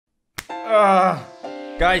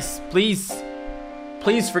Guys, please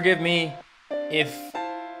forgive me if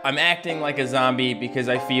I'm acting like a zombie because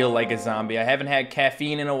I feel like a zombie. I haven't had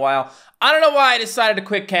caffeine in a while. I don't know why I decided to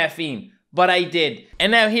quit caffeine, but I did.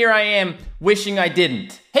 And now here I am, wishing I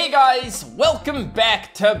didn't. Hey guys, welcome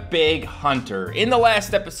back to Big Hunter. In the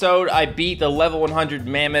last episode, I beat the level 100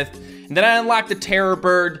 mammoth, and then I unlocked the terror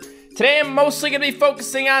bird. Today I'm mostly gonna be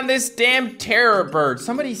focusing on this damn terror bird.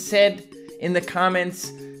 Somebody said in the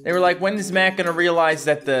comments, they were like, when is Matt gonna realize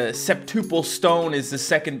that the septuple stone is the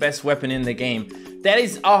second best weapon in the game? That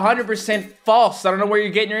is 100% false. I don't know where you're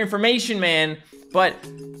getting your information, man, but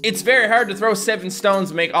it's very hard to throw 7 stones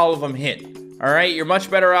and make all of them hit. All right, you're much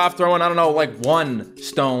better off throwing, I don't know, like 1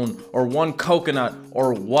 stone or 1 coconut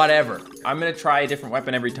or whatever. I'm gonna try a different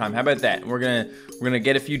weapon every time. How about that? We're gonna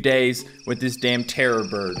get a few days with this damn terror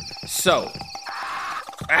bird. So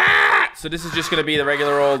this is just gonna be the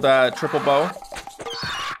regular old triple bow,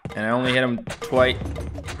 and I only hit him twice.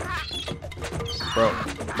 Bro,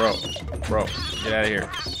 get out of here.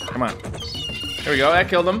 Come on. There we go, that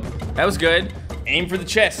killed him. That was good. Aim for the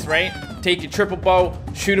chest, right? Take your triple bow,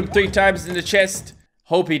 shoot him 3 times in the chest,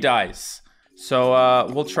 hope he dies. So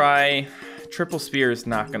we'll try, triple spear is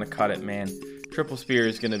not gonna cut it, man. Triple spear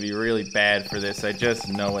is gonna be really bad for this, I just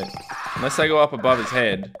know it. Unless I go up above his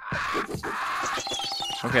head.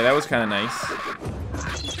 Okay, that was kinda nice.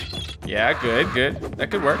 Yeah, good,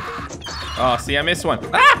 that could work. Oh, see, I missed one.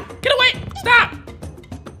 Ah, get away, stop!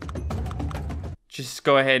 Just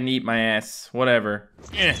go ahead and eat my ass, whatever.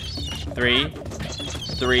 3.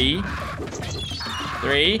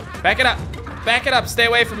 Back it up, stay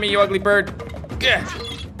away from me, you ugly bird.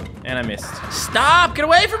 And I missed. Stop, get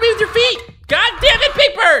away from me with your feet. God damn it,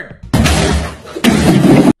 big bird.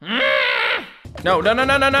 No.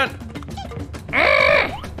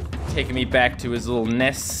 Taking me back to his little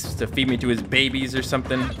nest to feed me to his babies or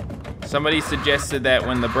something. Somebody suggested that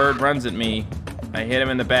when the bird runs at me, I hit him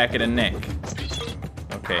in the back of the neck.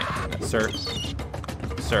 Okay, sir.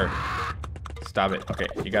 Stop it. Okay,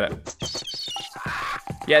 you got it.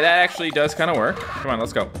 Yeah, that actually does kind of work. Come on,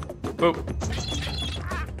 let's go. Boop.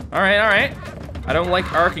 All right. I don't like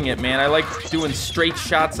arcing it, man. I like doing straight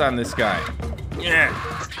shots on this guy. Yeah.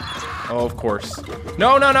 Oh, of course.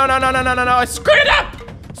 No. I screwed it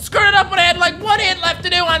up when I had like 1 hit left to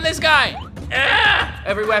do on this guy.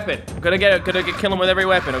 Every weapon. Gonna kill him with every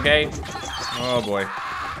weapon, okay? Oh boy.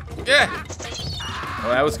 Yeah. Oh,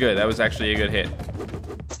 that was good. That was actually a good hit.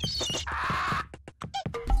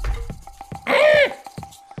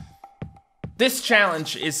 This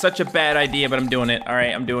challenge is such a bad idea, but I'm doing it. All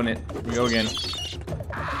right, I'm doing it. Here we go again.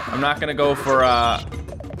 I'm not gonna go for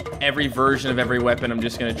every version of every weapon. I'm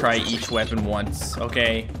just gonna try each weapon once,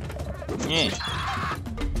 okay? Yeah.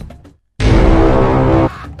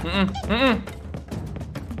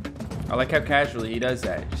 I like how casually he does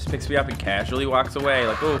that. Just picks me up and casually walks away.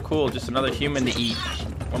 Like, oh, cool, just another human to eat.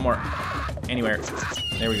 One more. Anywhere.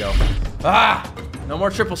 There we go. Ah! No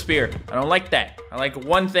more triple spear. I don't like that. I like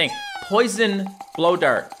one thing. Poison blow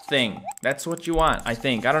dart thing. That's what you want, I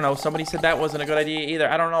think. I don't know. Somebody said that wasn't a good idea either.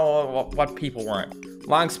 I don't know what people want.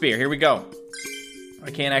 Long spear. Here we go.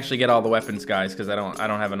 I can't actually get all the weapons, guys, because I don't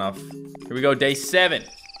have enough. Here we go. Day 7.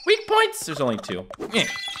 Weak points. There's only 2.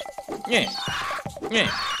 Yeah.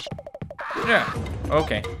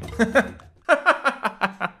 Okay.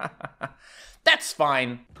 That's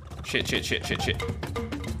fine. Shit.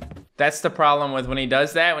 That's the problem with when he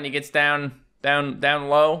does that. When he gets down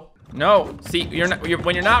low. No, see,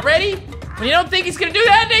 when you're not ready, when you don't think he's gonna do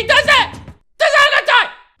that, and he does that!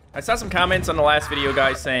 I saw some comments on the last video,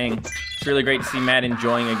 guys, saying it's really great to see Matt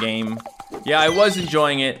enjoying a game. Yeah, I was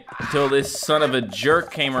enjoying it until this son of a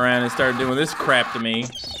jerk came around and started doing this crap to me.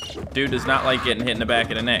 Dude does not like getting hit in the back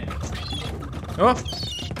of the neck. Oh,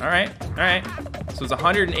 all right. So it's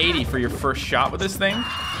 180 for your first shot with this thing.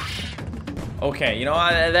 Okay, you know,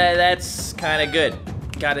 that's kind of good.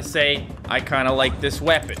 Gotta say, I kind of like this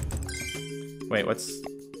weapon. Wait, what's...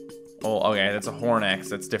 Oh, okay, that's a horn axe.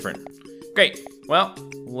 That's different. Great. Well,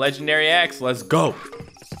 legendary axe. Let's go.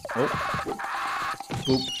 Oh.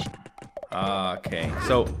 Boop. Okay,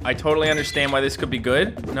 so I totally understand why this could be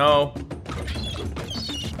good. No.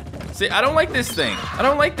 See, I don't like this thing. I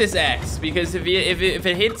don't like this axe because if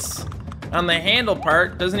it hits on the handle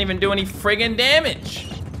part, it doesn't even do any friggin' damage.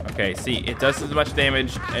 Okay, see, it does as much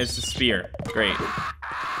damage as the spear. Great.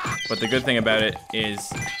 But the good thing about it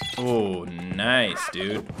is, oh, nice,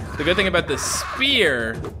 dude. The good thing about the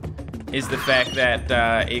spear is the fact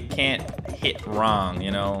that it can't hit wrong,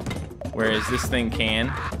 you know? Whereas this thing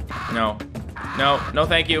can. No,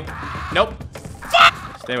 thank you. Nope.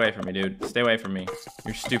 Fuck! Stay away from me, dude. Stay away from me.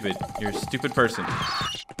 You're stupid. You're a stupid person.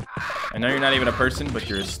 I know you're not even a person, but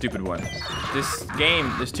you're a stupid one. This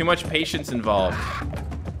game, there's too much patience involved.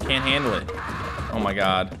 Can't handle it. Oh my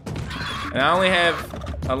god. And I only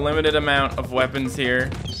have a limited amount of weapons here.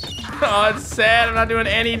 Oh, it's sad. I'm not doing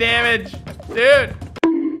any damage. Dude.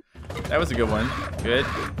 That was a good one. Good.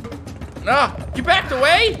 No, you backed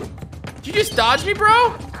away? Did you just dodge me,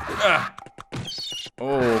 bro? Ugh.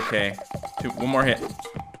 Oh, okay. One more hit.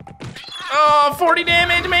 Oh, 40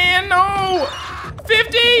 damage, man. No.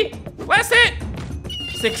 50. Last hit.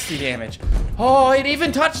 60 damage. Oh, it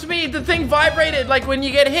even touched me. The thing vibrated like when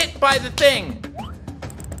you get hit by the thing.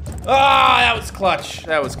 Oh, that was clutch.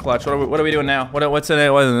 That was clutch. What are we doing now? What's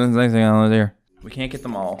the next thing on here? We can't get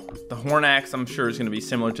them all. The horn axe, I'm sure, is going to be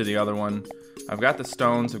similar to the other one. I've got the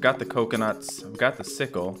stones. I've got the coconuts. I've got the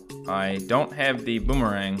sickle. I don't have the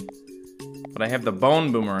boomerang, but I have the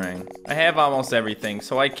bone boomerang. I have almost everything,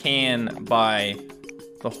 so I can buy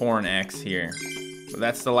the horn axe here. But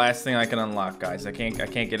that's the last thing I can unlock, guys. I can't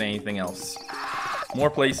get anything else. More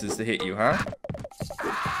places to hit you, huh?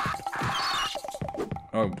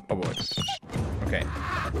 Oh boy. Okay.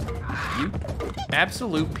 You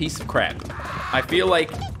absolute piece of crap. I feel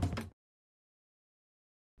like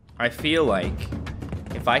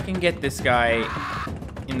if I can get this guy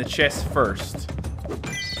in the chest first,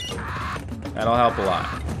 that'll help a lot.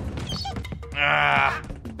 Ah,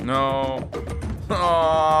 no.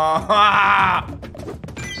 Oh, ah.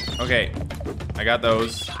 Okay, I got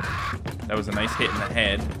those. That was a nice hit in the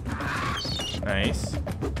head. Nice.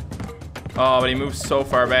 Oh, but he moved so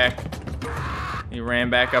far back. He ran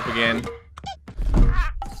back up again.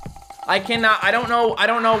 I don't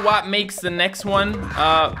know what makes the next one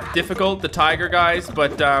difficult, the tiger guys,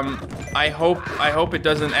 but I hope it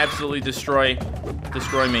doesn't absolutely destroy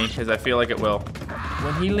me, because I feel like it will.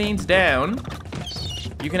 When he leans down,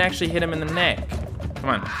 you can actually hit him in the neck. Come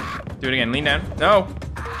on, do it again. Lean down. No.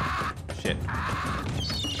 Shit.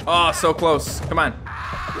 Oh, so close. Come on.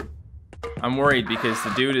 I'm worried because the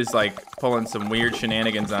dude is like pulling some weird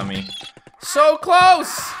shenanigans on me. So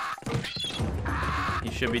close! He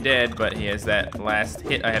should be dead, but he has that last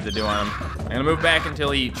hit I have to do on him. I'm gonna move back until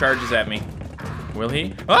he charges at me. Will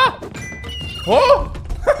he? Ah! Whoa!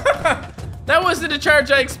 That wasn't a charge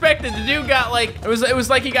I expected. The dude got like, it was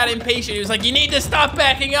like he got impatient. He was like, you need to stop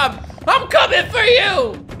backing up. I'm coming for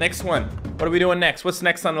you! Next one. What are we doing next? What's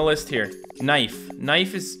next on the list here? Knife.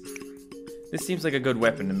 Knife is... This seems like a good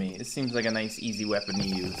weapon to me. This seems like a nice, easy weapon to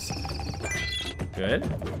use. Good.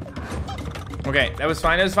 Okay, that was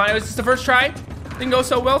fine. It was fine. It was just the first try. Didn't go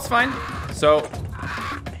so well. It's fine. So,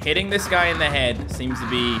 hitting this guy in the head seems to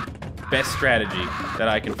be best strategy that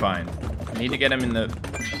I can find. I need to get him in the...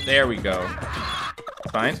 There we go.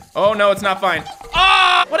 Fine. Oh, no, it's not fine.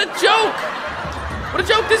 Ah! What a joke! What a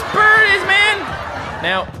joke this bird is, man!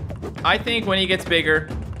 Now, I think when he gets bigger,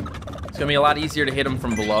 it's gonna be a lot easier to hit him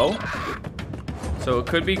from below. So it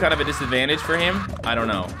could be kind of a disadvantage for him. I don't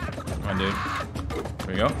know. Come on, dude. Here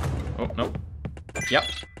we go. Oh, no. Yep.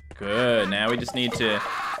 Good. Now we just need to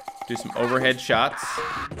do some overhead shots.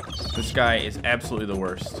 This guy is absolutely the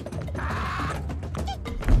worst.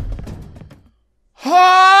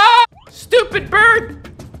 Ah! Stupid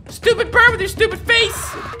bird! Stupid bird with your stupid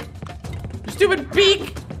face! Your stupid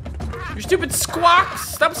beak! Your stupid squawks!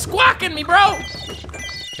 Stop squawking me, bro!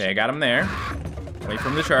 Okay, I got him there. Wait for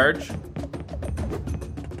him to charge.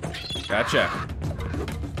 Gotcha.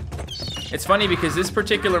 It's funny because this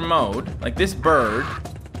particular mode, like this bird,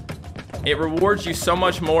 it rewards you so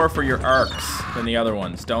much more for your arcs than the other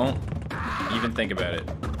ones. Don't even think about it.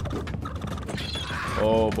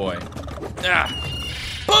 Oh boy. Ah.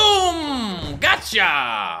 Boom!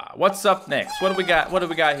 Gotcha! What's up next? What do we got? What do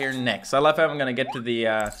we got here next? I love how I'm gonna get to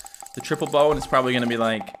the triple bow, and it's probably gonna be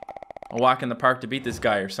like a walk in the park to beat this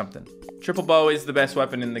guy or something. Triple bow is the best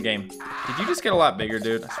weapon in the game. Did you just get a lot bigger,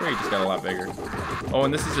 dude? I swear you just got a lot bigger. Oh,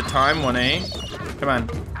 and this is a time one, eh? Come on.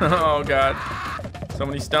 Oh, God. So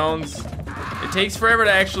many stones. It takes forever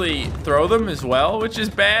to actually throw them as well, which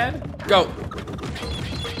is bad. Go.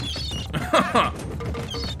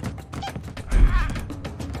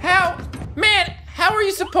 How? Man, how are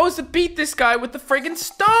you supposed to beat this guy with the friggin'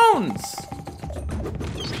 stones?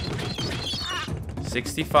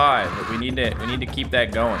 65, but we need to keep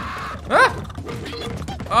that going. Ah!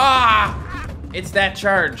 Ah! It's that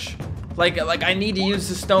charge. Like I need to use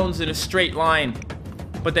the stones in a straight line.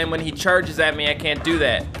 But then when he charges at me, I can't do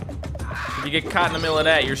that. If you get caught in the middle of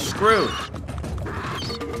that, you're screwed.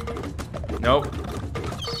 Nope.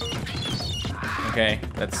 Okay,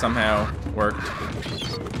 that somehow worked.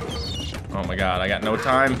 Oh my god, I got no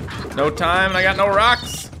time. No time, and I got no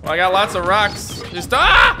rocks. Well, I got lots of rocks. Just,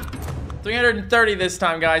 ah! 330 this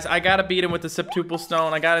time, guys. I gotta beat him with the septuple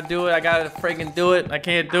stone. I gotta do it. I gotta friggin' do it. I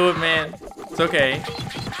can't do it, man. It's okay.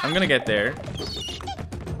 I'm gonna get there.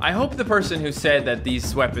 I hope the person who said that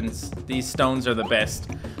these weapons, these stones are the best,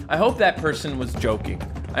 I hope that person was joking.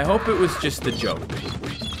 I hope it was just a joke.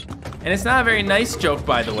 And it's not a very nice joke,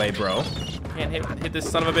 by the way, bro. Can't hit this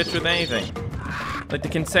son of a bitch with anything. Like, the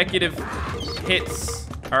consecutive hits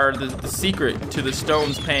are the secret to the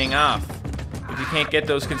stones paying off. If you can't get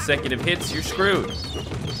those consecutive hits, you're screwed.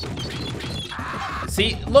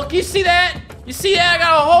 See, look, you see that? You see that? I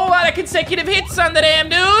got a whole lot of consecutive hits on the damn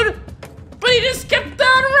dude. But he just kept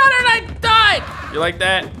on running, I died. You like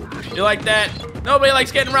that? You like that? Nobody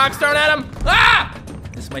likes getting rocks thrown at him. Ah!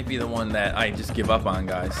 This might be the one that I just give up on,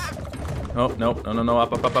 guys. Oh, nope, no,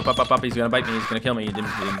 up. He's gonna bite me, he's gonna kill me. He didn't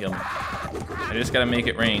kill me. I just gotta make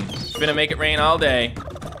it rain. It's gonna make it rain all day.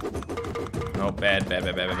 Oh, bad.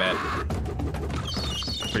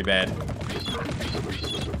 Pretty bad.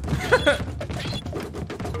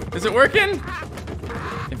 Is it working?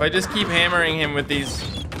 If I just keep hammering him with these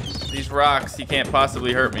rocks, he can't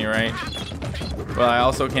possibly hurt me, right? But I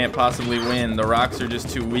also can't possibly win. The rocks are just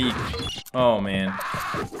too weak. Oh, man.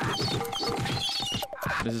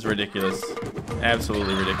 This is ridiculous.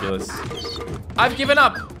 Absolutely ridiculous. I've given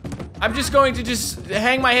up. I'm just going to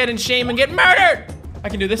hang my head in shame and get murdered. I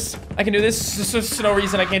can do this. I can do this. There's no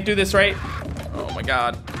reason I can't do this, right? Oh my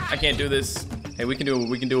God. I can't do this. Hey, we can do it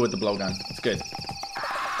with the blowgun. It's good.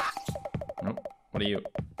 Nope. What are you?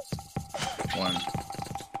 1,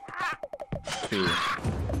 2, 3.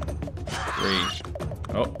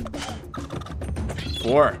 Oh.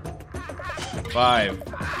 4, 5,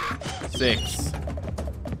 6,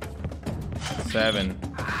 7,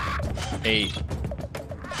 8,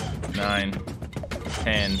 9,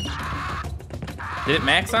 10. Did it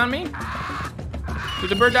max on me? Dude,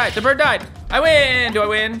 the bird died. The bird died. I win. Do I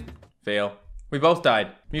win? Fail. We both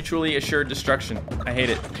died. Mutually assured destruction. I hate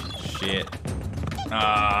it. Shit.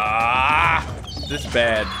 This is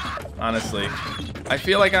bad. Honestly. I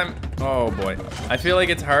feel like I'm. Oh boy. I feel like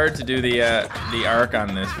it's hard to do the arc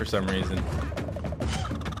on this for some reason.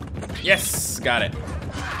 Yes, got it.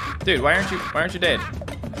 Dude, why aren't you dead?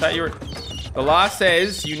 I thought you were. The law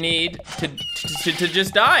says you need to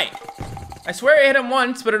just die. I swear I hit him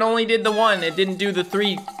once, but it only did the 1. It didn't do the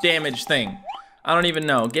 3 damage thing. I don't even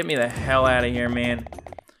know. Get me the hell out of here, man.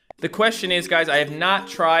 The question is, guys, I have not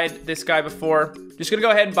tried this guy before. Just gonna go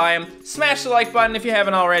ahead and buy him. Smash the like button if you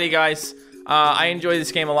haven't already, guys. I enjoy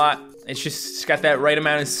this game a lot. It's got that right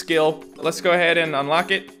amount of skill. Let's go ahead and unlock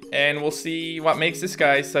it, and we'll see what makes this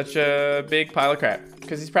guy such a big pile of crap.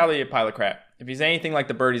 Because he's probably a pile of crap. If he's anything like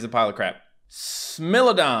the bird, he's a pile of crap.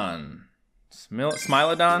 Smilodon.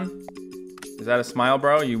 Smilodon? Is that a smile,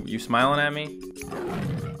 bro? You smiling at me?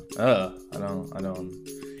 I don't.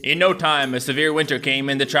 In no time, a severe winter came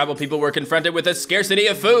and the tribal people were confronted with a scarcity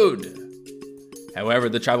of food. However,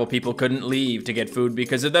 the tribal people couldn't leave to get food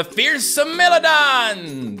because of the fierce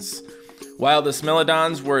Smilodons. While the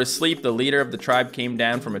Smilodons were asleep, the leader of the tribe came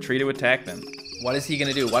down from a tree to attack them. What is he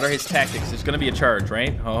gonna do? What are his tactics? There's gonna be a charge,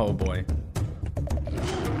 right? Oh boy.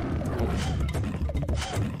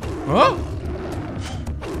 Oh!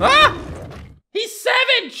 Ah! He's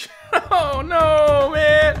savage! Oh no,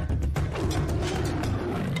 man!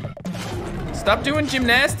 Stop doing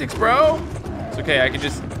gymnastics, bro! It's okay, I can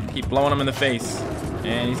just keep blowing him in the face.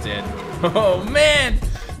 And he's dead. Oh man!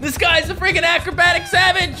 This guy's a freaking acrobatic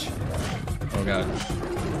savage! Oh god.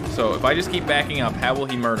 So if I just keep backing up, how will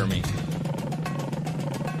he murder me?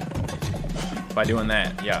 By doing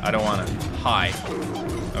that. Yeah, I don't wanna. Hi.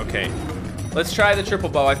 Okay. Let's try the triple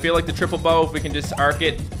bow. I feel like the triple bow, if we can just arc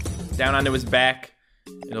it down onto his back,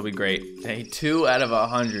 it'll be great. Hey, 2 out of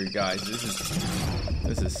 100, guys.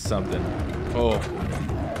 This is something. Oh.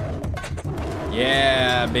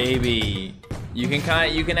 Yeah, baby. You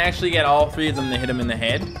can actually get all 3 of them to hit him in the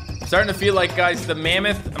head. I'm starting to feel like, guys, the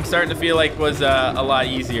mammoth, I'm starting to feel like was a lot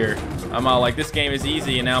easier. I'm all like, this game is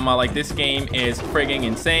easy, and now I'm all like, this game is frigging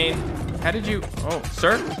insane. How did you, oh,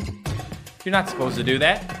 sir? You're not supposed to do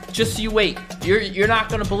that. Just you wait. You're not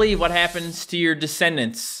gonna believe what happens to your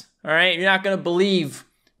descendants. All right? You're not gonna believe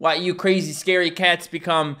what you crazy, scary cats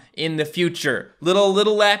become in the future. Little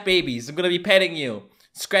lap babies. I'm gonna be petting you,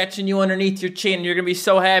 scratching you underneath your chin. You're gonna be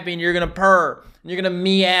so happy, and you're gonna purr. And you're gonna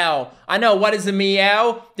meow. I know, what is a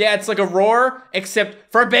meow? Yeah, it's like a roar,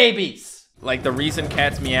 except for babies. Like, the reason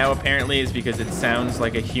cats meow apparently is because it sounds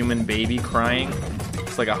like a human baby crying.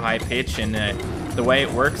 It's like a high pitch, and the way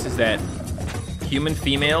it works is that human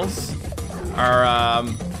females are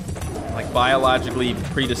like biologically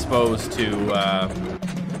predisposed to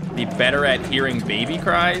be better at hearing baby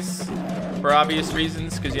cries for obvious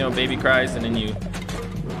reasons, because, you know, baby cries and then you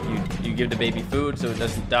give the baby food so it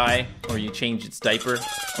doesn't die, or you change its diaper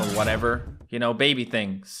or whatever. You know, baby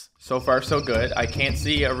things. So far, so good. I can't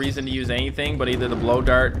see a reason to use anything but either the blow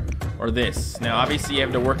dart or this. Now, obviously, you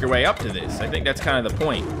have to work your way up to this. I think that's kind of the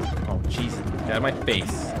point. Oh, jeez. Get out of my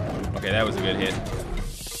face. Okay, that was a good hit.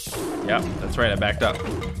 Yep, that's right. I backed up.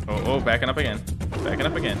 Oh, backing up again. Backing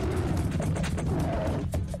up again.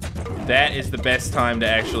 That is the best time to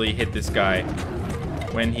actually hit this guy.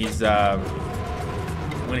 When he's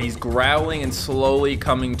growling and slowly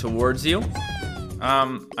coming towards you.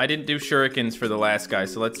 I didn't do shurikens for the last guy,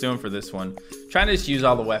 so let's do them for this one. Trying to just use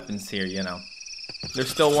all the weapons here, you know. There's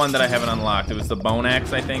still one that I haven't unlocked. It was the bone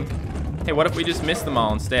axe, I think. Hey, what if we just missed them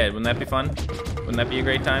all instead? Wouldn't that be fun? Wouldn't that be a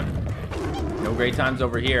great time? No great times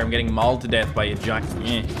over here. I'm getting mauled to death by a giant.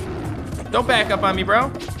 Don't back up on me, bro.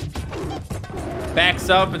 Backs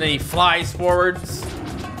up and then he flies forwards.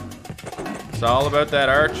 It's all about that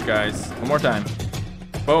arch, guys. One more time.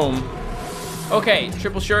 Boom. Okay,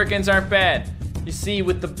 triple shurikens aren't bad. You see,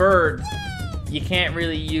 with the bird, you can't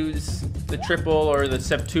really use the triple or the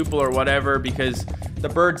septuple or whatever because the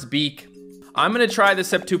bird's beak. I'm gonna try the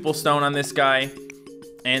septuple stone on this guy,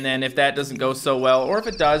 and then if that doesn't go so well, or if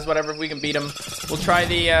it does, whatever, if we can beat him, we'll try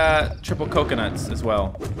the triple coconuts as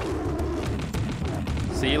well.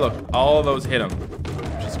 See, look, all of those hit him,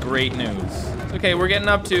 which is great news. Okay, we're getting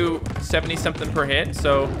up to 70 something per hit,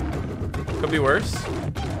 so could be worse.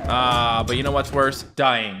 But you know what's worse?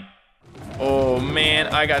 Dying. Oh man,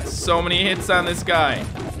 I got so many hits on this guy.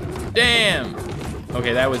 Damn.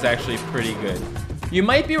 Okay, that was actually pretty good. You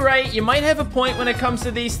might be right. You might have a point when it comes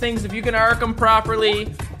to these things. If you can arc them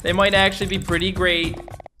properly, they might actually be pretty great.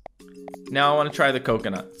 Now I want to try the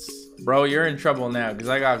coconuts. Bro, you're in trouble now because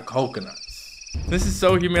I got coconuts. This is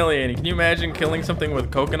so humiliating. Can you imagine killing something with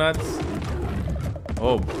coconuts?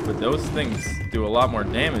 Oh, but those things do a lot more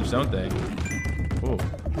damage, don't they? Oh.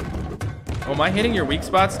 Oh, am I hitting your weak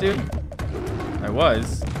spots, dude? I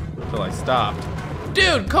was, until I stopped.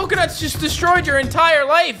 Dude, coconuts just destroyed your entire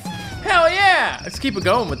life. Hell yeah. Let's keep it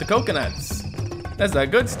going with the coconuts. That's that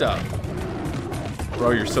good stuff.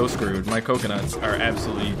 Bro, you're so screwed. My coconuts are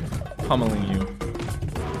absolutely pummeling you.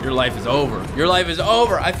 Your life is over. Your life is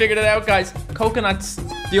over. I figured it out, guys. Coconuts,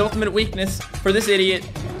 the ultimate weakness for this idiot.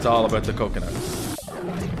 It's all about the coconuts.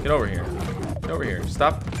 Get over here. Get over here.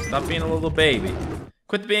 Stop being a little baby.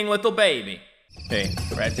 Quit being little baby. Okay,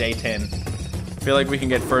 we're at day 10. I feel like we can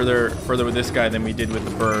get further with this guy than we did with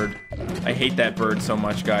the bird. I hate that bird so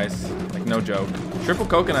much, guys. Like, no joke. Triple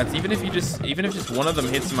coconuts, even if just one of them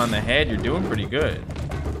hits him on the head, you're doing pretty good.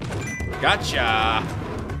 Gotcha.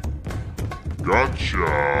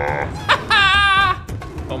 Gotcha.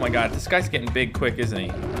 Oh my god, this guy's getting big quick, isn't he?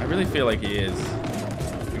 I really feel like he is.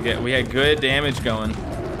 We had good damage going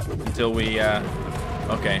until we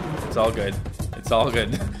okay, it's all good. It's all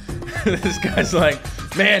good. This guy's like,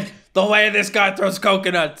 man, the way this guy throws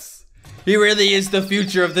coconuts. He really is the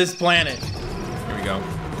future of this planet. Here we go.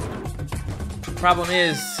 Problem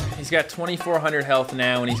is, he's got 2,400 health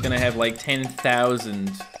now, and he's gonna have like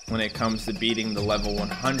 10,000 when it comes to beating the level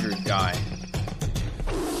 100 guy.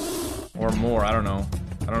 Or more, I don't know.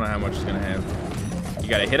 I don't know how much he's gonna have. You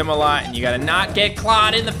gotta hit him a lot, and you gotta not get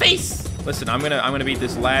clawed in the face. Listen, I'm gonna beat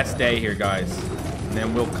this last day here, guys. And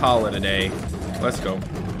then we'll call it a day. Let's go.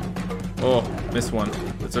 Oh, missed one.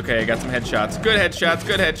 It's okay, I got some headshots. Good headshots,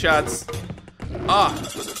 good headshots. Ah,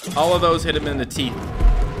 all of those hit him in the teeth.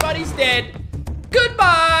 But he's dead.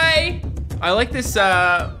 Goodbye. I like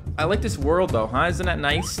this world though, huh? Isn't that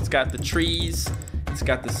nice? It's got the trees. It's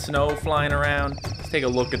got the snow flying around. Let's take a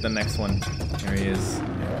look at the next one. There he is.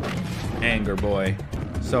 Anger boy.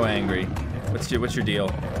 So angry. What's your deal?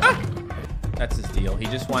 Ah! That's his deal. He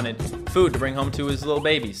just wanted food to bring home to his little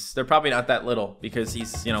babies. They're probably not that little because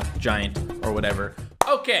he's, you know, giant or whatever.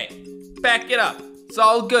 Okay, back it up. It's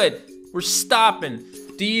all good. We're stopping.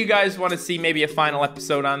 Do you guys want to see maybe a final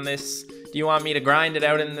episode on this? Do you want me to grind it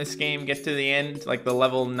out in this game, get to the end, like the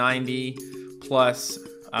level 90 plus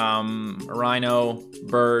rhino,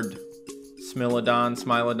 bird,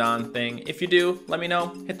 Smilodon thing? If you do, let me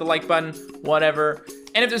know. Hit the like button, whatever.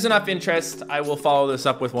 And if there's enough interest, I will follow this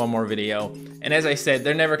up with one more video. And as I said,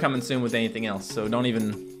 they're never coming soon with anything else, so don't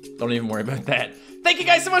even worry about that. Thank you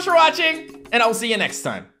guys so much for watching, and I'll see you next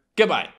time. Goodbye.